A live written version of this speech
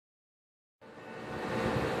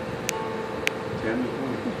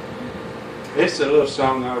It's a little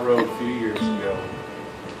song I wrote a few years ago.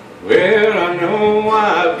 Well, I know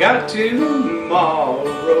I've got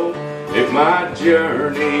tomorrow. If my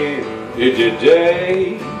journey is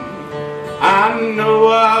today, I know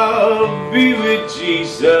I'll be with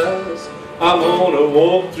Jesus. I'm gonna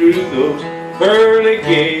walk through those pearly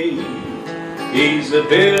gates. He's a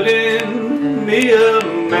building me a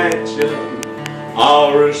mansion.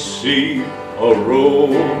 I'll receive a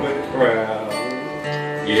Roman crown.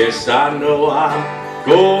 Yes, I know I'm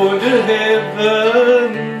going to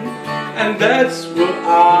heaven, and that's where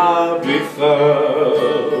I'll be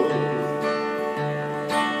found.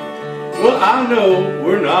 Well, I know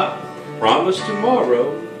we're not promised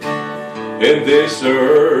tomorrow. In this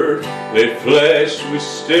earthly flesh we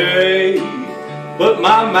stay, but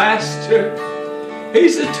my master,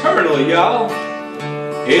 he's eternal, y'all.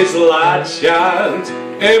 His light shines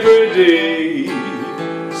every day.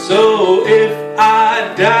 So if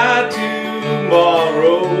I die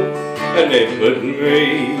tomorrow and they put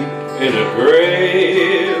me in a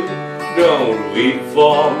grave, don't weep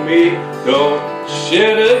for me, don't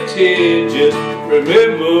shed a tear, just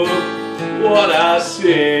remember what I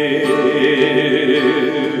said.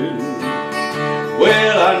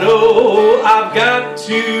 Well, I know I've got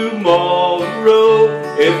tomorrow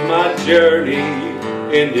if my journey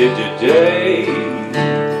ended today.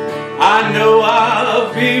 I know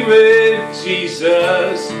I'll be with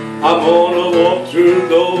Jesus. I'm gonna walk through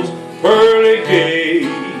those pearly gates.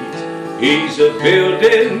 He's a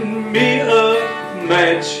building me a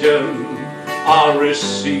mansion. I'll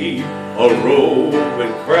receive a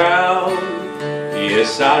Roman crown.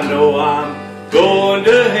 Yes, I know I'm going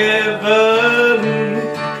to heaven,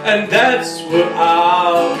 and that's where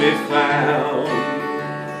I'll be found.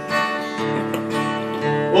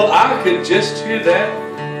 Well, I could just hear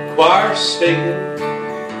that choir singing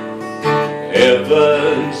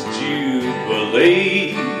Heaven's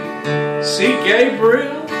Jubilee. See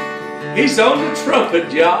Gabriel, he's on the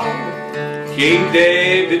trumpet, y'all. King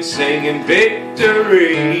David singing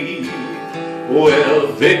victory. Well,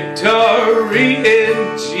 victory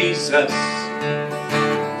in Jesus,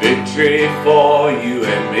 victory for you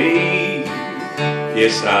and me.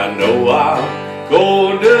 Yes, I know I'm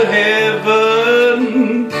going to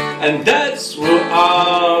heaven, and that's where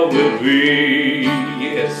I will be.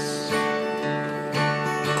 Yes.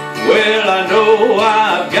 Well, I know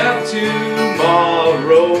I've got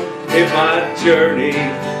tomorrow if my journey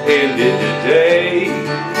ended today.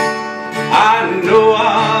 I know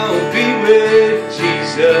I'll be with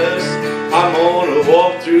Jesus. I'm gonna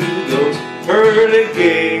walk through those pearly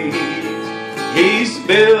gates. He's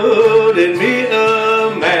building me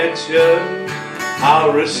a mansion.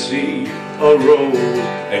 I'll receive a robe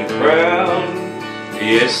and crown.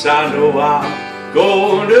 Yes, I know I'm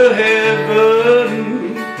going to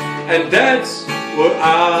heaven, and that's where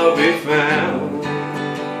I'll be found.